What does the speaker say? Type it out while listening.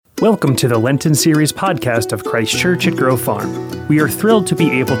Welcome to the Lenten Series podcast of Christ Church at Grove Farm. We are thrilled to be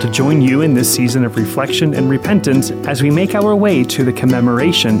able to join you in this season of reflection and repentance as we make our way to the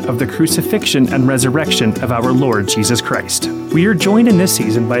commemoration of the crucifixion and resurrection of our Lord Jesus Christ. We are joined in this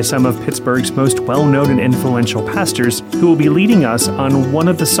season by some of Pittsburgh's most well-known and influential pastors who will be leading us on one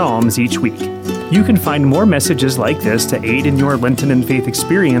of the Psalms each week. You can find more messages like this to aid in your Lenten and faith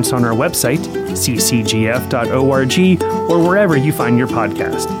experience on our website, ccgf.org, or wherever you find your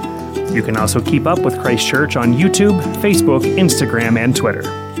podcast. You can also keep up with Christ Church on YouTube, Facebook, Instagram, and Twitter.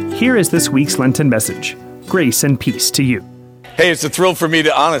 Here is this week's Lenten message. Grace and peace to you. Hey, it's a thrill for me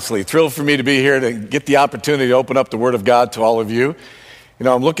to be here to get the opportunity to open up the Word of God to all of you. You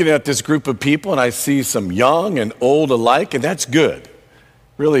know, I'm looking at this group of people and I see some young and old alike, and that's good. It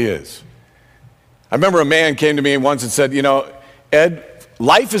really is. I remember a man came to me once and said, you know, Ed,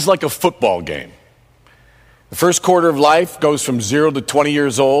 life is like a football game. The first quarter of life goes from 0 to 20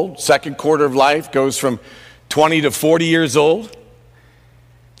 years old. Second quarter of life goes from 20 to 40 years old.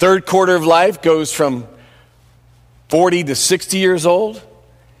 Third quarter of life goes from 40 to 60 years old.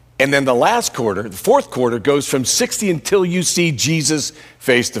 And then the last quarter, the fourth quarter, goes from 60 until you see Jesus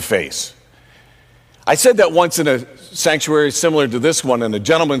face to face. I said that once in a sanctuary similar to this one, and a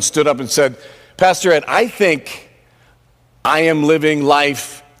gentleman stood up and said, Pastor Ed, I think I am living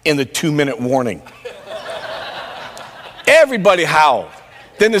life in the 2-minute warning. Everybody howled.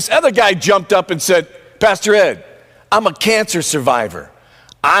 Then this other guy jumped up and said, Pastor Ed, I'm a cancer survivor.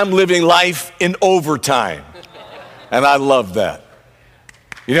 I'm living life in overtime. And I love that.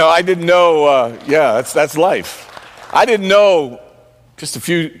 You know, I didn't know, that's life. I didn't know just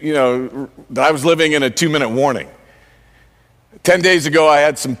that I was living in a 2-minute warning. 10 days ago, I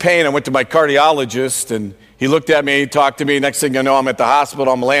had some pain. I went to my cardiologist, and he looked at me, he talked to me. Next thing I know, I'm at the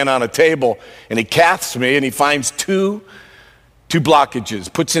hospital. I'm laying on a table, and he caths me, and he finds two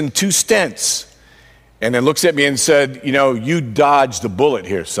blockages, puts in 2 stents, and then looks at me and said, you know, you dodged a bullet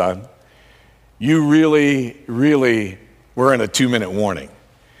here, son. You really, really were in a 2-minute warning.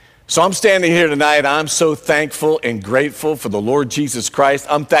 So I'm standing here tonight. I'm so thankful and grateful for the Lord Jesus Christ.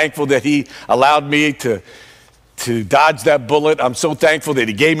 I'm thankful that he allowed me to dodge that bullet. I'm so thankful that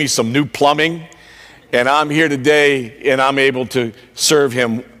he gave me some new plumbing. And I'm here today, and I'm able to serve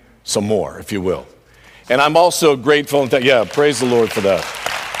him some more, if you will. And I'm also grateful, and praise the Lord for that.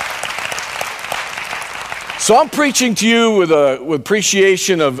 So I'm preaching to you with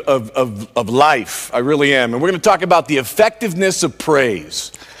appreciation of life. I really am. And we're going to talk about the effectiveness of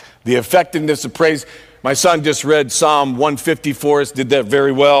praise. The effectiveness of praise. My son just read Psalm 150 for us, did that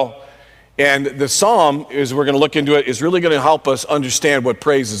very well. And the psalm, as we're going to look into it, is really going to help us understand what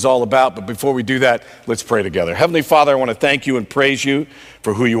praise is all about. But before we do that, let's pray together. Heavenly Father, I want to thank you and praise you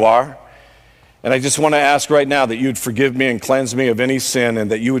for who you are. And I just want to ask right now that you would forgive me and cleanse me of any sin,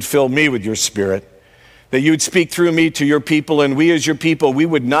 and that you would fill me with your Spirit, that you would speak through me to your people, and we as your people, we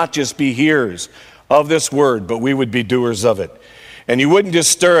would not just be hearers of this word, but we would be doers of it. And you wouldn't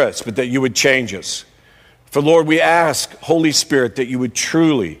just stir us, but that you would change us. For Lord, we ask, Holy Spirit, that you would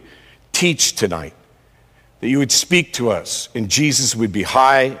truly teach tonight, that you would speak to us, and Jesus would be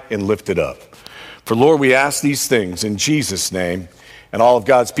high and lifted up. For Lord, we ask these things in Jesus' name, and all of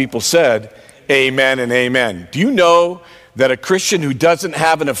God's people said, amen and amen. Do you know that a Christian who doesn't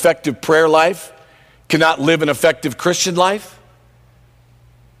have an effective prayer life cannot live an effective Christian life?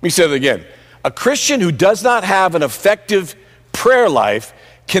 Let me say that again. A Christian who does not have an effective prayer life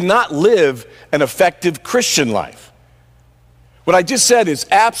cannot live an effective Christian life. What I just said is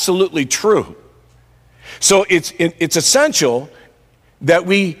absolutely true. So it's essential that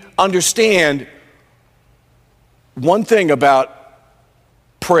we understand one thing about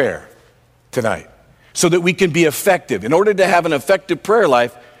prayer tonight so that we can be effective. In order to have an effective prayer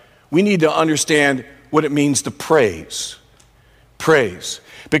life, we need to understand what it means to praise. Praise.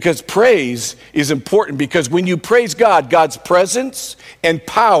 Because praise is important, because when you praise God, God's presence and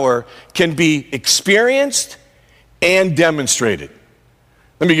power can be experienced and demonstrated.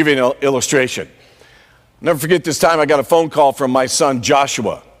 Let me give you an illustration. I'll never forget this time I got a phone call from my son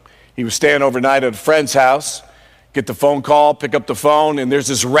Joshua. He was staying overnight at a friend's house. Get the phone call, pick up the phone, and there's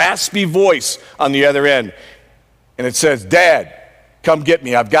this raspy voice on the other end. And it says, Dad, come get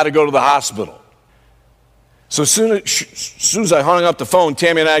me. I've got to go to the hospital. So as soon as I hung up the phone,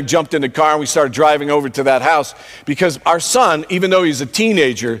 Tammy and I jumped in the car and we started driving over to that house, because our son, even though he's a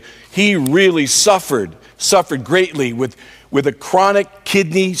teenager, he really suffered greatly with a chronic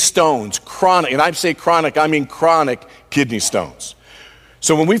kidney stones. Chronic, and I say chronic, I mean chronic kidney stones.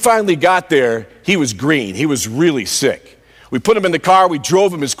 So when we finally got there, he was green. He was really sick. We put him in the car. We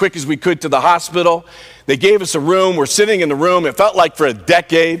drove him as quick as we could to the hospital. They gave us a room. We're sitting in the room. It felt like for a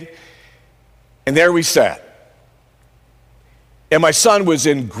decade. And there we sat. And my son was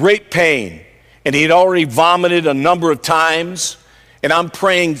in great pain. And he had already vomited a number of times. And I'm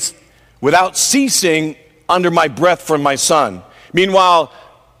praying without ceasing under my breath for my son. Meanwhile,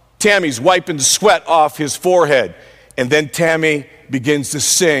 Tammy's wiping the sweat off his forehead. And then Tammy begins to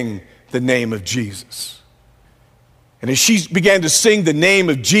sing the name of Jesus. And as she began to sing the name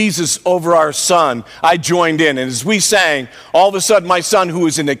of Jesus over our son, I joined in. And as we sang, all of a sudden my son, who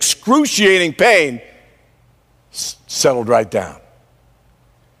was in excruciating pain, settled right down.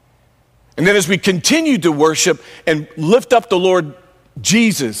 And then as we continued to worship and lift up the Lord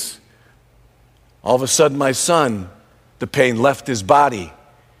Jesus, all of a sudden my son, the pain left his body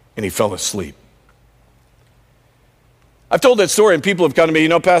and he fell asleep. I've told that story and people have come to me,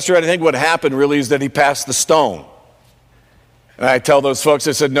 Pastor Ed, I think what happened really is that he passed the stone. And I tell those folks,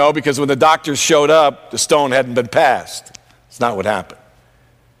 I said, no, because when the doctors showed up, the stone hadn't been passed. It's not what happened.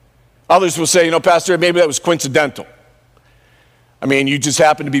 Others will say, Pastor, maybe that was coincidental. I mean, you just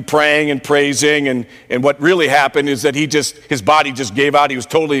happened to be praying and praising, and what really happened is that his body just gave out. He was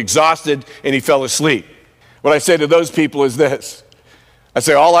totally exhausted, and he fell asleep. What I say to those people is this. I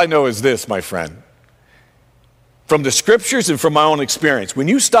say, all I know is this, my friend. From the scriptures and from my own experience, when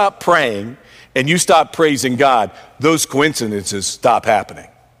you stop praying and you stop praising God, those coincidences stop happening.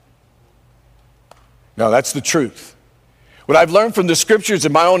 No, that's the truth. What I've learned from the scriptures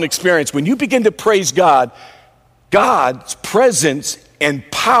and my own experience, when you begin to praise God, God's presence and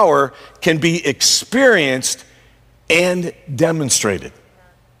power can be experienced and demonstrated.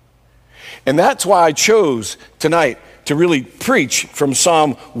 And that's why I chose tonight to really preach from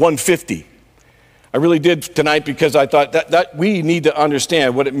Psalm 150. I really did tonight because I thought that we need to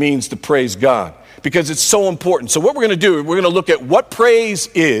understand what it means to praise God because it's so important. So what we're going to do, we're going to look at what praise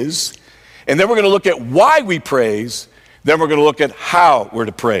is, and then we're going to look at why we praise, then we're going to look at how we're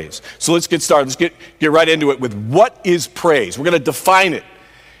to praise. So let's get started. Let's get right into it with what is praise. We're going to define it.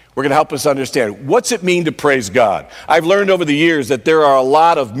 We're going to help us understand. What's it mean to praise God? I've learned over the years that there are a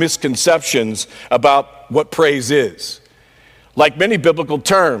lot of misconceptions about what praise is. Like many biblical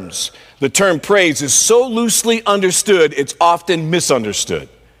terms, the term praise is so loosely understood, it's often misunderstood.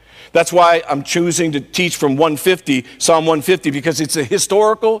 That's why I'm choosing to teach from Psalm 150, because it's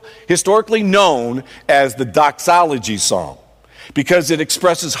historically known as the doxology psalm, because it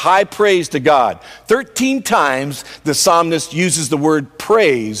expresses high praise to God. 13 times the psalmist uses the word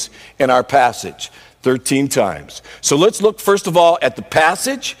praise in our passage. 13 times. So let's look first of all at the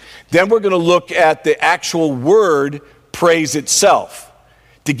passage, then we're going to look at the actual word praise itself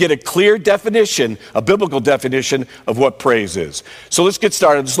to get a clear definition, a biblical definition of what praise is. So let's get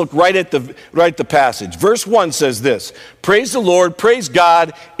started. Let's look right at the passage. Verse 1 says this: praise the Lord, praise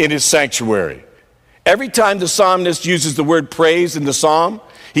God in his sanctuary. Every time the psalmist uses the word praise in the psalm,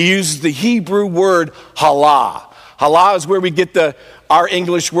 he uses the Hebrew word halah. Halah is where we get our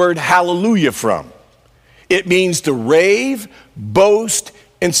English word hallelujah from. It means to rave, boast,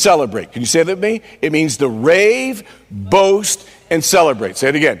 and celebrate. Can you say that with me? It means to rave, boast, and celebrate. Say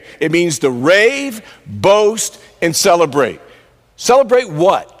it again. It means to rave, boast, and celebrate. Celebrate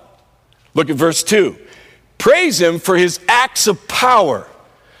what? Look at verse 2. Praise him for his acts of power.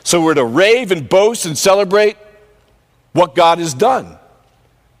 So we're to rave and boast and celebrate what God has done.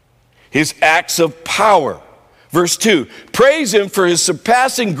 His acts of power. Verse 2. Praise him for his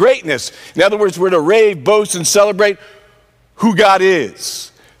surpassing greatness. In other words, we're to rave, boast, and celebrate who God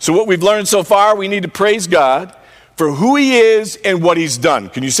is. So what we've learned so far, we need to praise God for who he is and what he's done.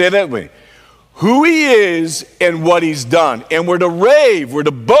 Can you say that with me? Who he is and what he's done. And we're to rave, we're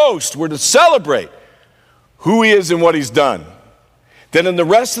to boast, we're to celebrate who he is and what he's done. Then in the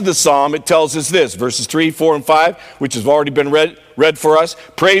rest of the psalm, it tells us this, verses 3, 4, and 5, which has already been read for us.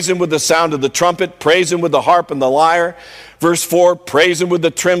 Praise him with the sound of the trumpet. Praise him with the harp and the lyre. Verse 4, praise him with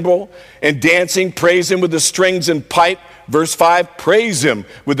the timbrel and dancing. Praise him with the strings and pipe. Verse 5, praise him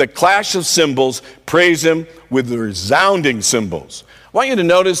with the clash of cymbals. Praise him with the resounding cymbals. I want you to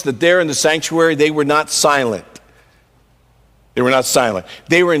notice that there in the sanctuary, they were not silent. They were not silent.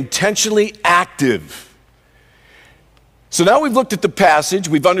 They were intentionally active. So now we've looked at the passage.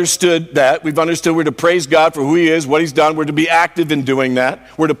 We've understood that. We've understood we're to praise God for who he is, what he's done. We're to be active in doing that.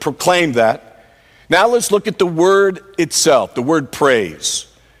 We're to proclaim that. Now let's look at the word itself, the word praise.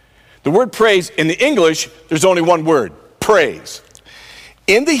 The word praise, in the English, there's only one word, praise.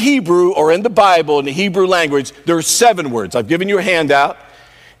 In the Hebrew, or in the Bible, in the Hebrew language, there are 7 words. I've given you a handout.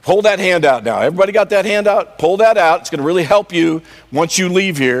 Hold that handout now. Everybody got that handout? Pull that out. It's going to really help you once you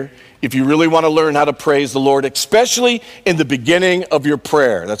leave here if you really want to learn how to praise the Lord, especially in the beginning of your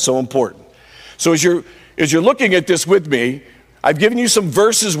prayer. That's so important. So as you're looking at this with me, I've given you some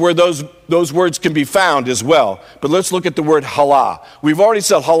verses where those words can be found as well. But let's look at the word halah. We've already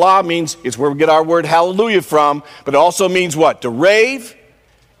said halah means, it's where we get our word hallelujah from, but it also means what? To rave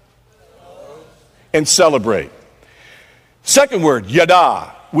and celebrate. Second word,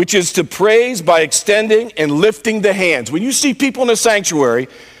 yada, which is to praise by extending and lifting the hands. When you see people in the sanctuary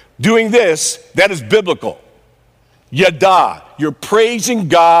doing this, that is biblical. Yada, you're praising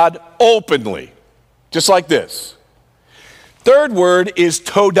God openly, just like this. Third word is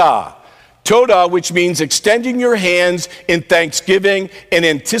todah. Todah, which means extending your hands in thanksgiving in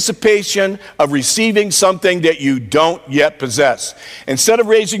anticipation of receiving something that you don't yet possess. Instead of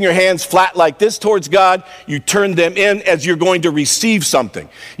raising your hands flat like this towards God, you turn them in as you're going to receive something.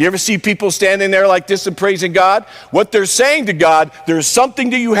 You ever see people standing there like this and praising God? What they're saying to God, there's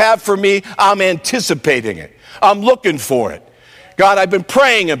something that you have for me, I'm anticipating it. I'm looking for it. God, I've been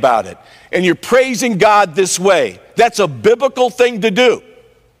praying about it. And you're praising God this way. That's a biblical thing to do.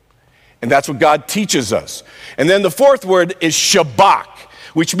 And that's what God teaches us. And then the fourth word is shabach,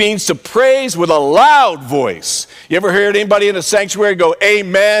 which means to praise with a loud voice. You ever heard anybody in a sanctuary go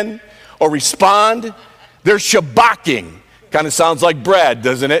amen or respond? They're shabaching. Kind of sounds like bread,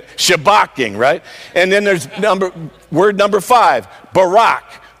 doesn't it? Shabaching, right? And then there's word number 5, barak,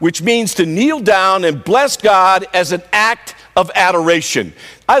 which means to kneel down and bless God as an act of adoration.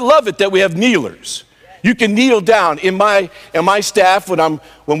 I love it that we have kneelers. You can kneel down. In my staff,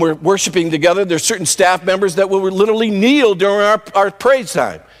 when we're worshiping together, there's certain staff members that will literally kneel during our praise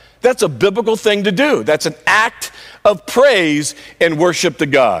time. That's a biblical thing to do. That's an act of praise and worship to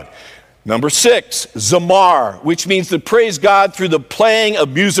God. Number 6, zamar, which means to praise God through the playing of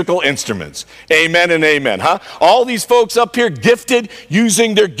musical instruments. Amen and amen, huh? All these folks up here gifted,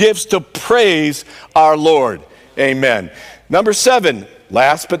 using their gifts to praise our Lord. Amen. Number 7,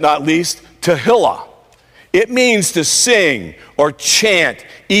 last but not least, tehillah. It means to sing or chant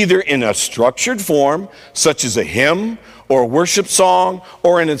either in a structured form, such as a hymn or a worship song,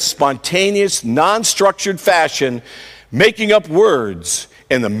 or in a spontaneous, non-structured fashion, making up words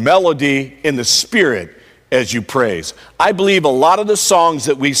and the melody in the spirit as you praise. I believe a lot of the songs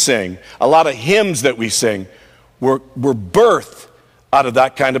that we sing, a lot of hymns that we sing, were birthed out of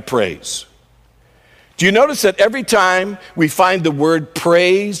that kind of praise. Do you notice that every time we find the word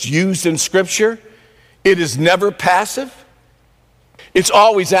praise used in Scripture, it is never passive? It's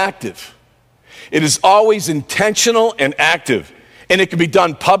always active. It is always intentional and active. And it can be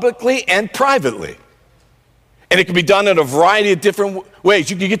done publicly and privately. And it can be done in a variety of different ways.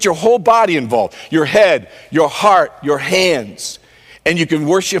 You can get your whole body involved, your head, your heart, your hands. And you can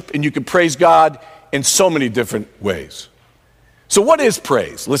worship and you can praise God in so many different ways. So what is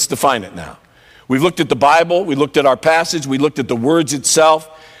praise? Let's define it now. We've looked at the Bible, we looked at our passage, we looked at the words itself.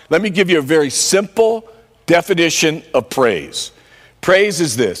 Let me give you a very simple definition of praise. Praise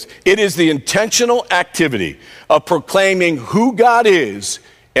is this: it is the intentional activity of proclaiming who God is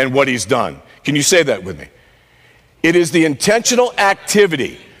and what He's done. Can you say that with me? It is the intentional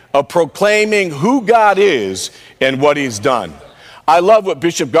activity of proclaiming who God is and what He's done. I love what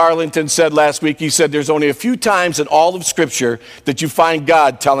Bishop Garlington said last week. He said there's only a few times in all of Scripture that you find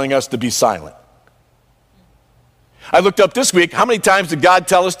God telling us to be silent. I looked up this week, how many times did God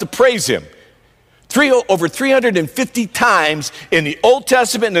tell us to praise Him? Over 350 times in the Old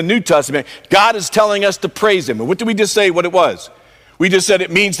Testament and the New Testament, God is telling us to praise Him. And what did we just say what it was? We just said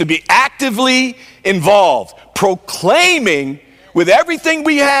it means to be actively involved, proclaiming with everything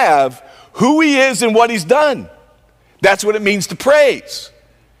we have who He is and what He's done. That's what it means to praise.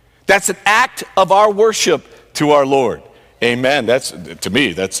 That's an act of our worship to our Lord. Amen. To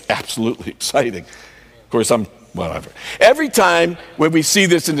me, that's absolutely exciting. Of course, whatever. Every time when we see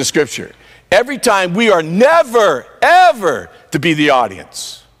this in the Scripture, every time we are never, ever to be the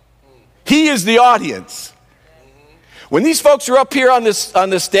audience. He is the audience. When these folks are up here on this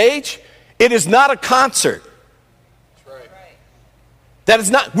stage, it is not a concert. That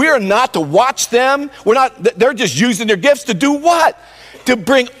is not, we are not to watch them. They're just using their gifts to do what? To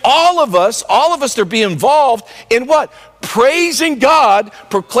bring all of us to be involved in what? Praising God,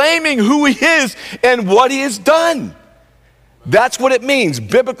 proclaiming who He is and what He has done. That's what it means,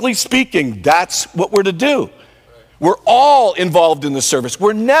 biblically speaking. That's what we're to do. We're all involved in the service.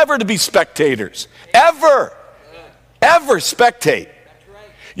 We're never to be spectators. Ever spectate.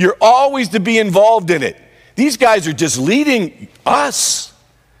 You're always to be involved in it. These guys are just leading us.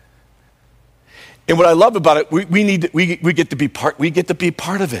 And what I love about it, we get to be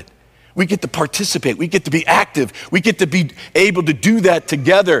part of it. We get to participate. We get to be active. We get to be able to do that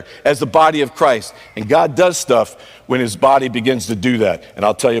together as the body of Christ. And God does stuff when his body begins to do that. And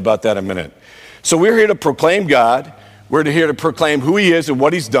I'll tell you about that in a minute. So we're here to proclaim God. We're here to proclaim who he is and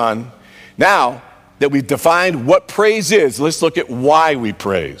what he's done. Now that we've defined what praise is, let's look at why we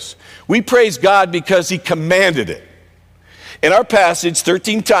praise. We praise God because he commanded it. In our passage,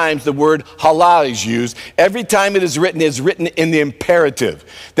 13 times the word halal is used. Every time it is written in the imperative.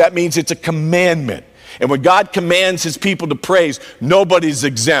 That means it's a commandment. And when God commands his people to praise, nobody's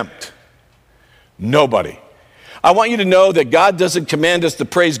exempt. Nobody. I want you to know that God doesn't command us to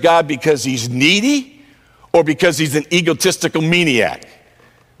praise God because he's needy or because he's an egotistical maniac.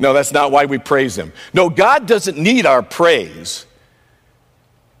 No, that's not why we praise him. No, God doesn't need our praise.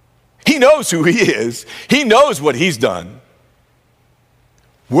 He knows who he is. He knows what he's done.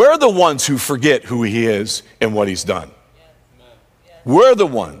 We're the ones who forget who he is and what he's done. We're the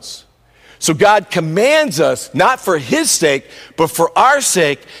ones. So God commands us, not for his sake, but for our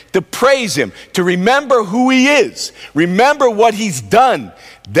sake, to praise him, to remember who he is, remember what he's done.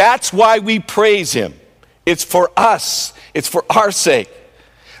 That's why we praise him. It's for us. It's for our sake.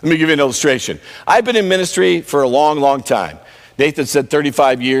 Let me give you an illustration. I've been in ministry for a long, long time. Nathan said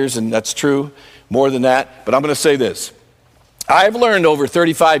 35 years, and that's true, more than that. But I'm going to say this. I've learned over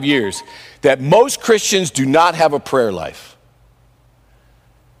 35 years that most Christians do not have a prayer life.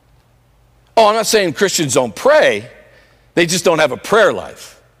 Oh, I'm not saying Christians don't pray. They just don't have a prayer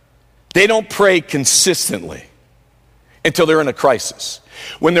life. They don't pray consistently until they're in a crisis.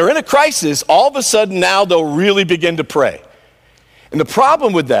 When they're in a crisis, all of a sudden now they'll really begin to pray. And the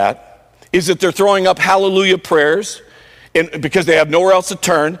problem with that is that they're throwing up hallelujah prayers because they have nowhere else to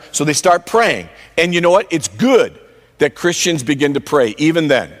turn, so they start praying. And you know what? It's good that Christians begin to pray, even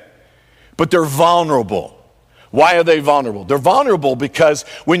then. But they're vulnerable. Why are they vulnerable? They're vulnerable because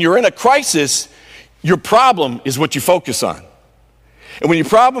when you're in a crisis, your problem is what you focus on. And when you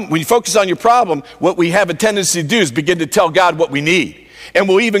focus on your problem, what we have a tendency to do is begin to tell God what we need. And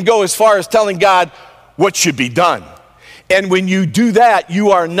we'll even go as far as telling God what should be done. And when you do that,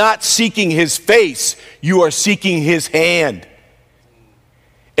 you are not seeking his face, you are seeking his hand.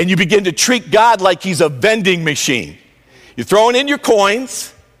 And you begin to treat God like he's a vending machine. You're throwing in your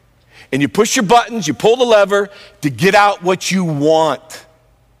coins, and you push your buttons, you pull the lever to get out what you want.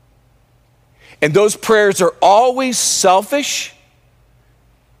 And those prayers are always selfish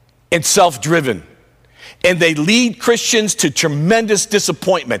and self-driven. And they lead Christians to tremendous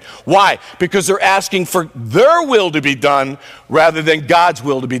disappointment. Why? Because they're asking for their will to be done rather than God's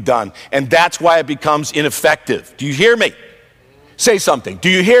will to be done. And that's why it becomes ineffective. Do you hear me? Say something. Do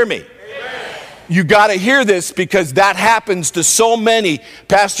you hear me? Amen. You got to hear this because that happens to so many.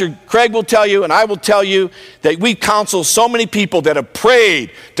 Pastor Craig will tell you, and I will tell you, that we counsel so many people that have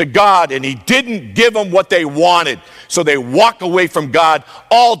prayed to God and he didn't give them what they wanted. So they walk away from God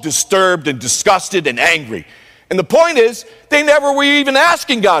all disturbed and disgusted and angry. And the point is, they never were even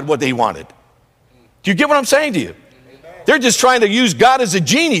asking God what they wanted. Do you get what I'm saying to you? They're just trying to use God as a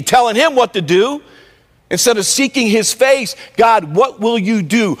genie, telling him what to do. Instead of seeking his face, God, what will you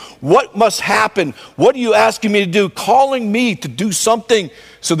do? What must happen? What are you asking me to do? Calling me to do something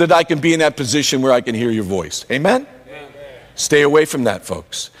so that I can be in that position where I can hear your voice. Amen? Amen. Stay away from that,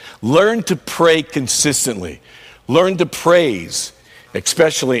 folks. Learn to pray consistently. Learn to praise,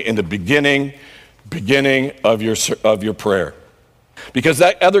 especially in the beginning of your prayer. Because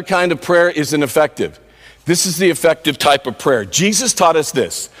that other kind of prayer is ineffective. This is the effective type of prayer. Jesus taught us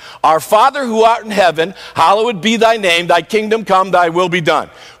this. Our Father who art in heaven, hallowed be thy name, thy kingdom come, thy will be done.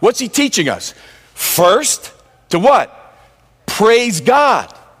 What's he teaching us? First, to what? Praise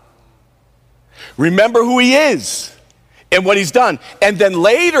God. Remember who he is and what he's done. And then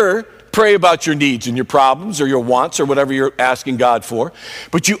later, pray about your needs and your problems or your wants or whatever you're asking God for.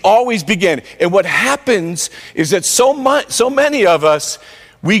 But you always begin. And what happens is that so many of us,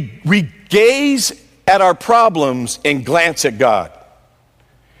 we gaze at our problems and glance at God.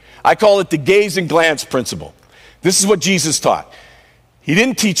 I call it the gaze and glance principle. This is what Jesus taught. He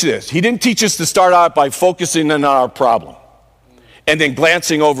didn't teach this. He didn't teach us to start out by focusing on our problem and then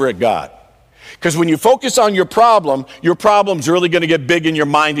glancing over at God. Because when you focus on your problem's really going to get big in your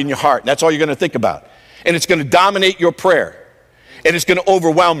mind and your heart. And that's all you're going to think about. And it's going to dominate your prayer. And it's going to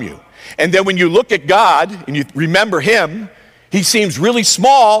overwhelm you. And then when you look at God and you remember him, he seems really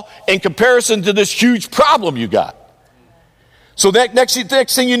small in comparison to this huge problem you got. So that next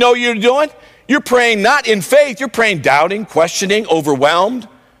thing you know you're doing, you're praying not in faith, you're praying doubting, questioning, overwhelmed.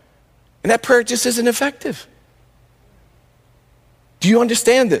 And that prayer just isn't effective. Do you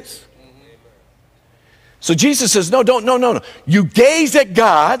understand this? So Jesus says, no. You gaze at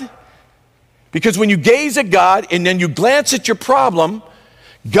God, Because when you gaze at God and then you glance at your problem,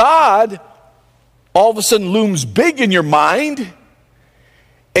 God all of a sudden looms big in your mind,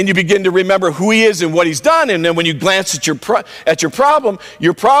 and you begin to remember who he is and what he's done. And then when you glance at your problem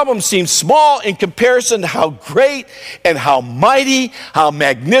seems small in comparison to how great and how mighty, how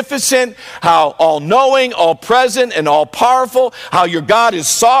magnificent, how all-knowing, all-present, and all-powerful, how your God is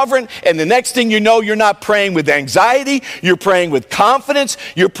sovereign. And the next thing you know, you're not praying with anxiety, you're praying with confidence,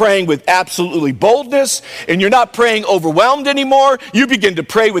 you're praying with absolutely boldness, and you're not praying overwhelmed anymore. You begin to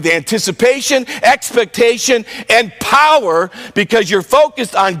pray with anticipation, expectation, and power, because you're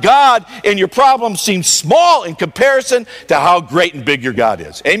focused on God, and your problem seems small in comparison to how great and big your God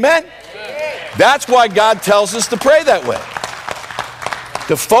is. Amen? That's why God tells us to pray that way.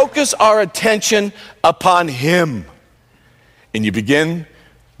 To focus our attention upon him. And you begin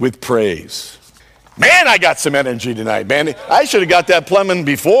with praise. Man, I got some energy tonight, man. I should have got that plumbing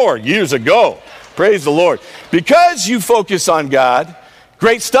before, years ago. Praise the Lord. Because you focus on God,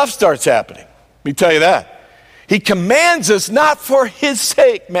 great stuff starts happening. Let me tell you that. He commands us not for his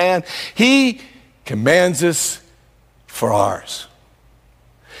sake, man. He commands us for ours.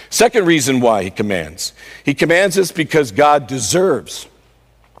 Second reason why he commands. He commands us because God deserves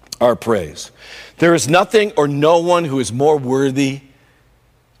our praise. There is nothing or no one who is more worthy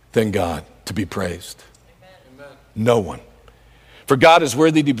than God to be praised. Amen. No one. For God is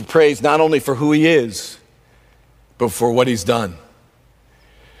worthy to be praised not only for who he is, but for what he's done.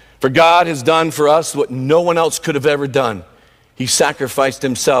 For God has done for us what no one else could have ever done. He sacrificed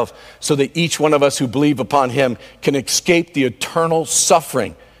himself so that each one of us who believe upon him can escape the eternal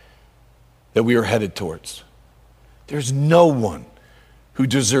suffering that we are headed towards. There's no one who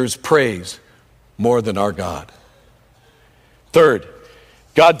deserves praise more than our God. Third,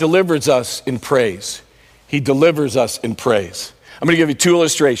 God delivers us in praise. He delivers us in praise. I'm going to give you two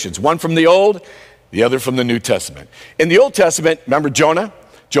illustrations, one from the Old, the other from the New Testament. In the Old Testament, remember Jonah?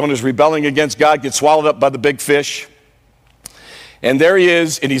 Jonah's rebelling against God, gets swallowed up by the big fish. And there he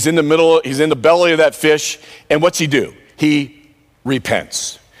is, and he's in the belly of that fish. And what's he do? He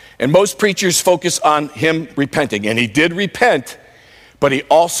repents. And most preachers focus on him repenting. And he did repent, but he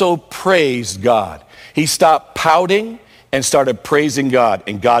also praised God. He stopped pouting and started praising God,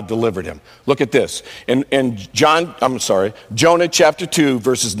 and God delivered him. Look at this. In Jonah chapter 2,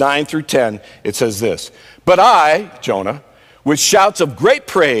 verses 9 through 10, it says this. But I, Jonah, with shouts of great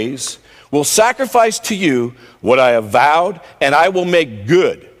praise, will sacrifice to you what I have vowed, and I will make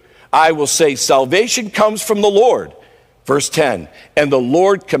good. I will say, salvation comes from the Lord. Verse 10, and the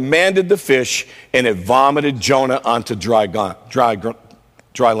Lord commanded the fish, and it vomited Jonah onto dry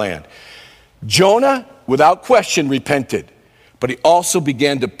land. Jonah, without question, repented, but he also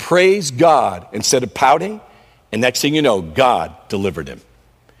began to praise God instead of pouting, and next thing you know, God delivered him.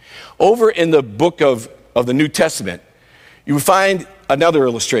 Over in the book of the New Testament, you find another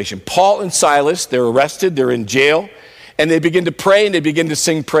illustration. Paul and Silas, they're arrested, they're in jail, and they begin to pray and they begin to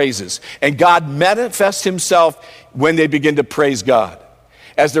sing praises. And God manifests himself when they begin to praise God.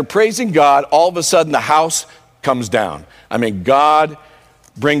 As they're praising God, all of a sudden the house comes down. I mean, God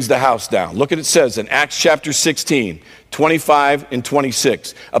brings the house down. Look at it says in Acts chapter 16, 25 and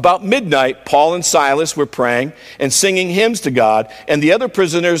 26. About midnight, Paul and Silas were praying and singing hymns to God, and the other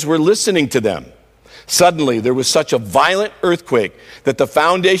prisoners were listening to them. Suddenly, there was such a violent earthquake that the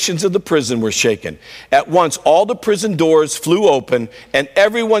foundations of the prison were shaken. At once, all the prison doors flew open and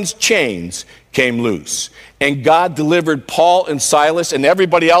everyone's chains came loose. And God delivered Paul and Silas and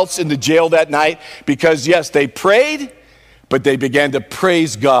everybody else in the jail that night because, yes, they prayed, but they began to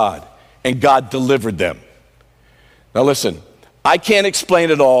praise God, and God delivered them. Now listen, I can't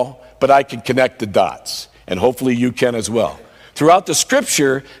explain it all, but I can connect the dots, and hopefully you can as well. Throughout the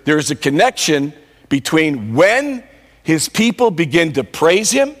scripture, there is a connection between when his people begin to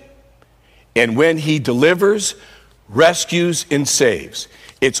praise him and when he delivers, rescues, and saves.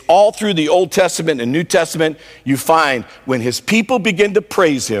 It's all through the Old Testament and New Testament. You find when his people begin to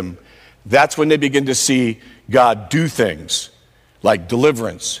praise him, that's when they begin to see God do things like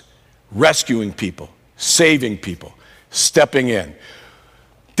deliverance, rescuing people, saving people, stepping in.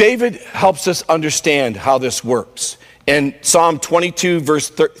 David helps us understand how this works. In Psalm 22, verse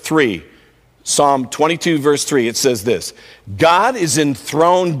 3, Psalm 22, verse 3, it says this, God is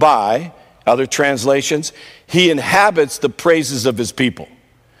enthroned by, other translations, he inhabits the praises of his people.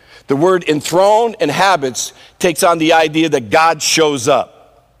 The word enthroned, inhabits, takes on the idea that God shows up.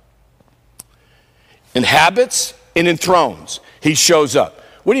 Inhabits and enthrones, he shows up.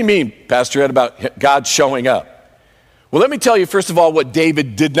 What do you mean, Pastor Ed, about God showing up? Well, let me tell you, first of all, what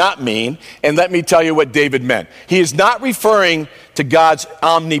David did not mean, and let me tell you what David meant. He is not referring to God's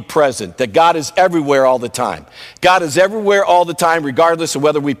omnipresent, that God is everywhere all the time. God is everywhere all the time, regardless of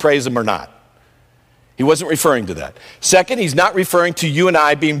whether we praise him or not. He wasn't referring to that. Second, he's not referring to you and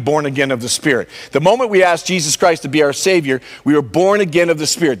I being born again of the Spirit. The moment we asked Jesus Christ to be our Savior, we were born again of the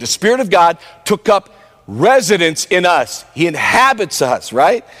Spirit. The Spirit of God took up residence in us. He inhabits us,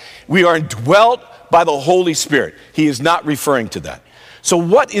 right? We are indwelt by the Holy Spirit. He is not referring to that. So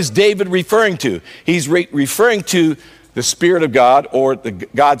what is David referring to? He's referring to the Spirit of God, or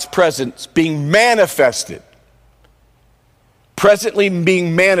God's presence being manifested. Presently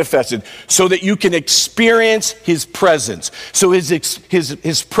being manifested so that you can experience his presence. So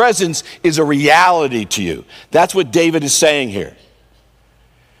his presence is a reality to you. That's what David is saying here.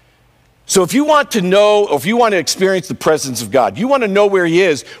 So if you want to know, or if you want to experience the presence of God, you want to know where he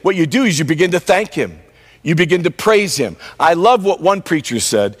is, what you do is you begin to thank him. You begin to praise him. I love what one preacher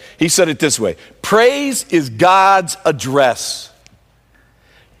said. He said it this way: praise is God's address.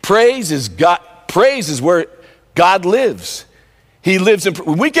 Praise is where God lives. He lives in,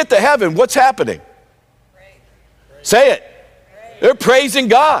 when we get to heaven, what's happening? Praise. Say it. Praise. They're praising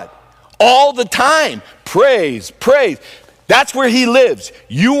God all the time. Praise. That's where he lives.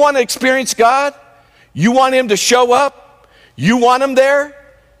 You want to experience God? You want him to show up? You want him there?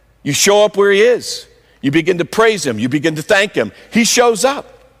 You show up where he is. You begin to praise him. You begin to thank him. He shows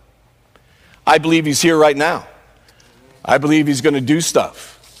up. I believe he's here right now. I believe he's going to do stuff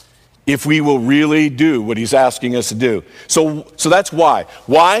if we will really do what he's asking us to do. So that's why.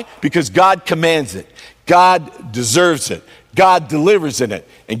 Why? Because God commands it. God deserves it. God delivers in it.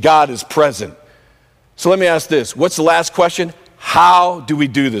 And God is present. So let me ask this. What's the last question? How do we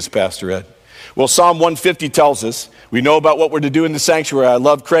do this, Pastor Ed? Well, Psalm 150 tells us, we know about what we're to do in the sanctuary. I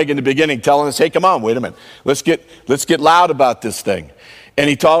love Craig in the beginning telling us, hey, come on, wait a minute. Let's get loud about this thing. And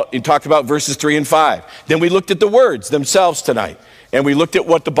he talked about verses 3 and 5. Then we looked at the words themselves tonight. And we looked at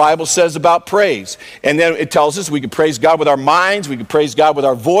what the Bible says about praise. And then it tells us we can praise God with our minds. We can praise God with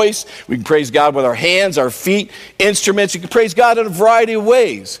our voice. We can praise God with our hands, our feet, instruments. You can praise God in a variety of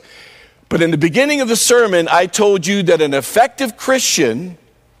ways. But in the beginning of the sermon, I told you that an effective Christian,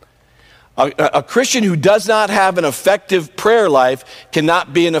 a Christian who does not have an effective prayer life,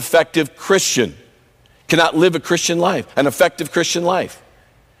 cannot be an effective Christian, cannot live a Christian life, an effective Christian life.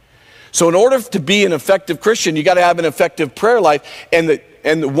 So in order to be an effective Christian, you got to have an effective prayer life.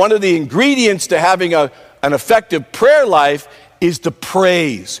 And one of the ingredients to having an effective prayer life is to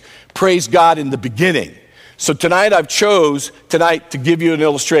praise. Praise God in the beginning. So tonight I've chose to give you an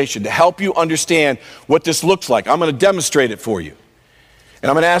illustration to help you understand what this looks like. I'm going to demonstrate it for you.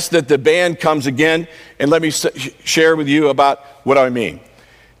 And I'm going to ask that the band comes again and let me share with you about what I mean.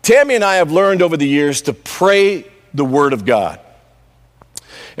 Tammy and I have learned over the years to pray the Word of God.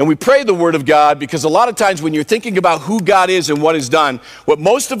 And we pray the Word of God because a lot of times when you're thinking about who God is and what He's done, what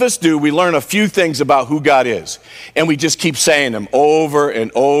most of us do, we learn a few things about who God is. And we just keep saying them over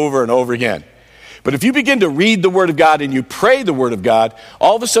and over and over again. But if you begin to read the Word of God and you pray the Word of God,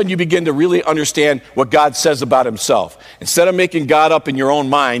 all of a sudden you begin to really understand what God says about Himself. Instead of making God up in your own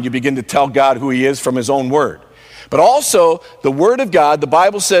mind, you begin to tell God who He is from His own Word. But also, the Word of God, the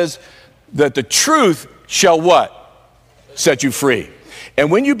Bible says that the truth shall what? Set you free. And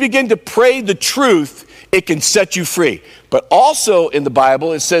when you begin to pray the truth, it can set you free. But also in the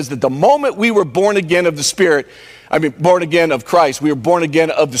Bible, it says that the moment we were born again of the Spirit, born again of Christ, we were born again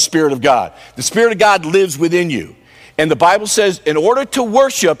of the Spirit of God. The Spirit of God lives within you. And the Bible says in order to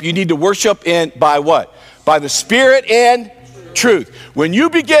worship, you need to worship by what? By the Spirit and truth. When you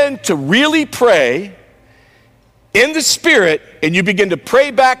begin to really pray in the Spirit and you begin to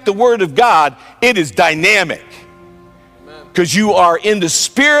pray back the Word of God, it is dynamic. Because you are in the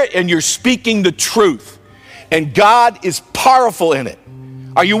Spirit and you're speaking the truth. And God is powerful in it.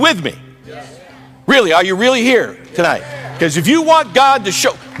 Are you with me? Yes. Really, are you really here tonight? Because if you want God to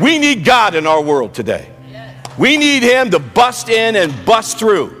show, we need God in our world today. We need Him to bust in and bust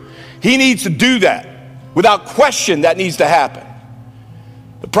through. He needs to do that. Without question, that needs to happen.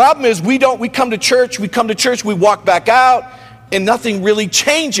 The problem is we come to church, we walk back out, and nothing really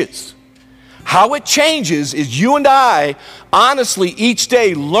changes. How it changes is you and I, honestly, each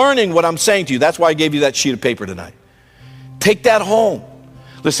day learning what I'm saying to you. That's why I gave you that sheet of paper tonight. Take that home.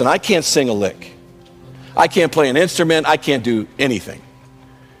 Listen, I can't sing a lick. I can't play an instrument. I can't do anything.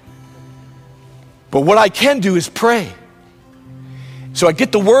 But what I can do is pray. So I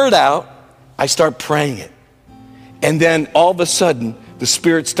get the word out. I start praying it. And then all of a sudden, the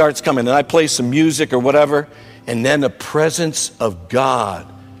Spirit starts coming. And I play some music or whatever. And then the presence of God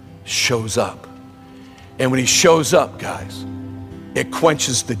shows up. And when he shows up, guys, it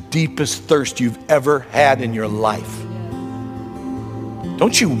quenches the deepest thirst you've ever had in your life.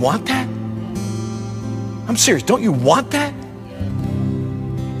 Don't you want that? I'm serious. Don't you want that?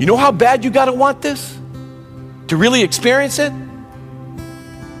 You know how bad you got to want this to really experience it?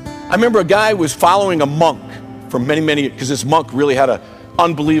 I remember a guy was following a monk for many, many years, because this monk really had an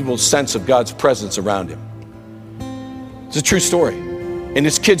unbelievable sense of God's presence around him. It's a true story. And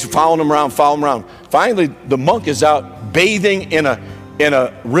this kid's following him around. Finally, the monk is out bathing in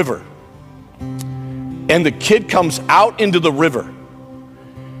a river. And the kid comes out into the river.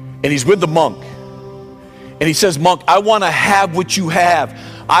 And he's with the monk. And he says, "Monk, I want to have what you have.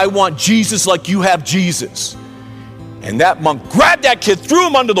 I want Jesus like you have Jesus." And that monk grabbed that kid, threw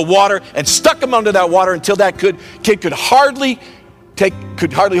him under the water, and stuck him under that water until that kid could hardly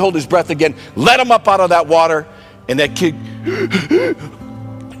hold his breath again. Let him up out of that water. And that kid,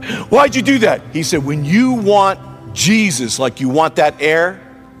 "Why'd you do that?" He said, "When you want Jesus like you want that air,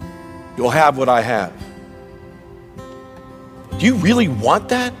 you'll have what I have." Do you really want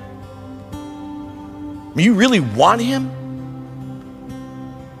that? Do you really want him?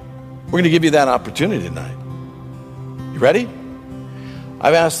 We're going to give you that opportunity tonight. You ready?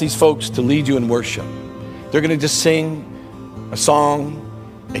 I've asked these folks to lead you in worship. They're going to just sing a song,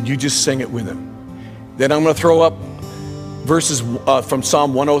 and you just sing it with them. Then I'm going to throw up verses from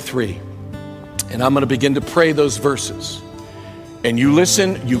Psalm 103, and I'm going to begin to pray those verses. And you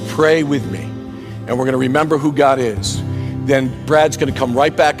listen, you pray with me, and we're going to remember who God is. Then Brad's going to come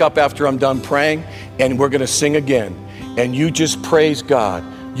right back up after I'm done praying, and we're going to sing again. And you just praise God,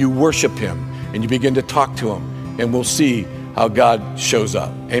 you worship him, and you begin to talk to him, and we'll see how God shows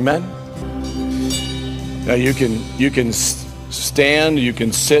up. Amen? Now you can stand, you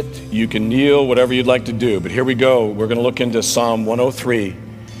can sit, you can kneel, whatever you'd like to do. But here we go. We're going to look into Psalm 103,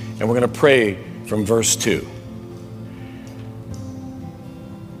 and we're going to pray from verse 2.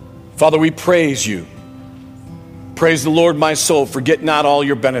 Father, we praise you. Praise the Lord, my soul. Forget not all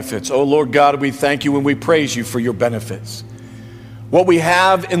your benefits. Oh, Lord God, we thank you and we praise you for your benefits. What we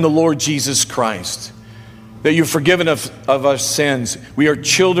have in the Lord Jesus Christ, that you've forgiven of our sins. We are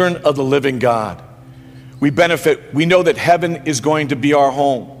children of the living God. We benefit. We know that heaven is going to be our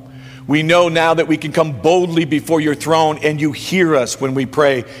home. We know now that we can come boldly before your throne and you hear us when we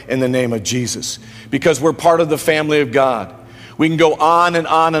pray in the name of Jesus, because we're part of the family of God. We can go on and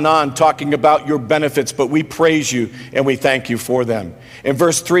on and on talking about your benefits, but we praise you and we thank you for them. And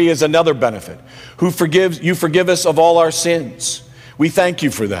verse 3 is another benefit. You forgive us of all our sins. We thank you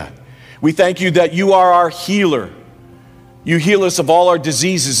for that. We thank you that you are our healer. You heal us of all our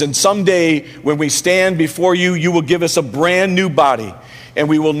diseases, and someday when we stand before you, you will give us a brand new body, and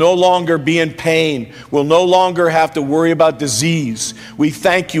we will no longer be in pain. We'll no longer have to worry about disease. We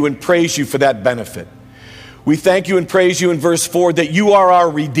thank you and praise you for that benefit. We thank you and praise you in verse 4 that you are our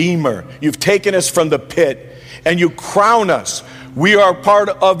Redeemer. You've taken us from the pit and you crown us. We are part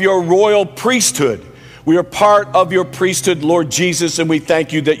of your royal priesthood. We are part of your priesthood, Lord Jesus, and we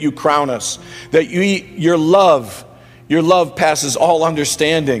thank you that you crown us. That your love passes all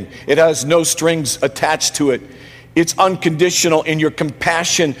understanding. It has no strings attached to it. It's unconditional, and your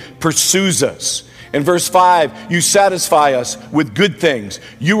compassion pursues us. In verse 5, you satisfy us with good things.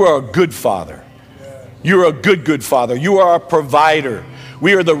 You are a good Father. You're a good Father. You are a provider.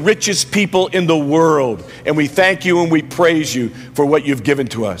 We are the richest people in the world, and we thank you and we praise you for what you've given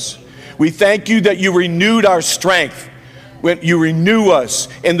to us. We thank you that you renewed our strength. When you renew us,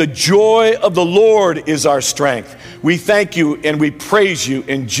 and the joy of the Lord is our strength. We thank you and we praise you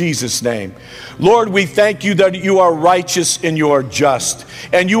in Jesus' name. Lord, we thank you that you are righteous and you are just,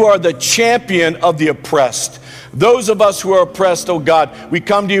 and you are the champion of the oppressed. Those of us who are oppressed, oh God, we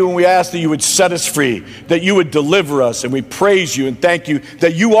come to you and we ask that you would set us free, that you would deliver us, and we praise you and thank you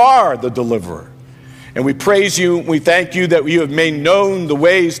that you are the deliverer. And we praise you, we thank you that you have made known the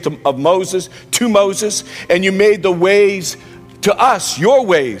ways of Moses, to Moses, and you made the ways to us, your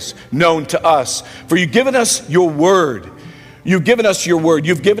ways known to us. For you've given us your word. You've given us your word.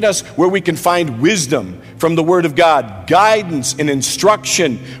 You've given us where we can find wisdom from the word of God, guidance and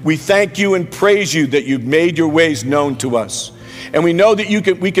instruction. We thank you and praise you that you've made your ways known to us. And we know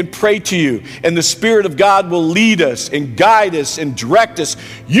that we can pray to you, and the Spirit of God will lead us and guide us and direct us.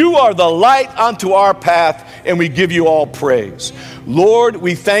 You are the light unto our path, and we give you all praise. Lord,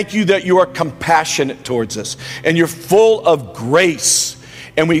 we thank you that you are compassionate towards us, and you're full of grace.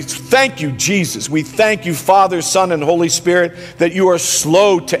 And we thank you, Jesus. We thank you, Father, Son, and Holy Spirit, that you are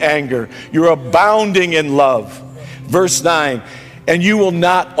slow to anger. You're abounding in love. Verse 9, and you will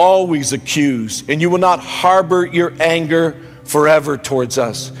not always accuse, and you will not harbor your anger forever towards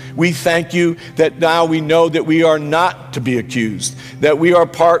us. We thank you that now we know that we are not to be accused, that we are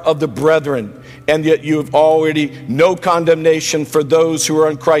part of the brethren, and yet you have already no condemnation for those who are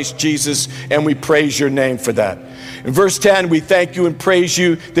in Christ Jesus, and we praise your name for that. In verse 10, we thank you and praise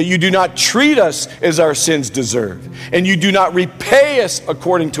you that you do not treat us as our sins deserve, and you do not repay us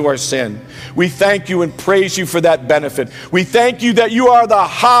according to our sin. We thank you and praise you for that benefit. We thank you that you are the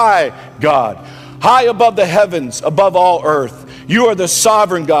high God, high above the heavens, above all earth. You are the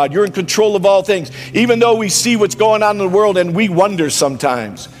sovereign God. You're in control of all things. Even though we see what's going on in the world and we wonder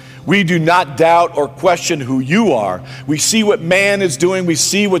sometimes, we do not doubt or question who you are. We see what man is doing. We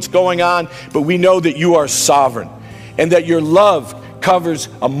see what's going on, but we know that you are sovereign and that your love covers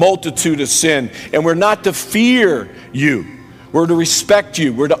a multitude of sin. And we're not to fear you. We're to respect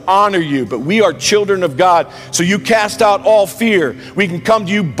you. We're to honor you. But we are children of God. So you cast out all fear. We can come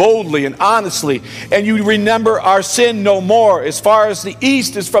to you boldly and honestly. And you remember our sin no more. As far as the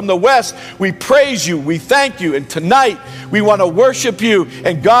east is from the west, we praise you. We thank you. And tonight, we want to worship you.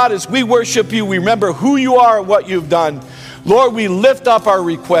 And God, as we worship you, we remember who you are and what you've done. Lord, we lift up our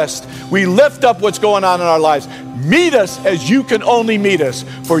request. We lift up what's going on in our lives. Meet us as you can only meet us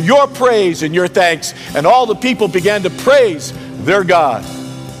for your praise and your thanks. And all the people began to praise their God.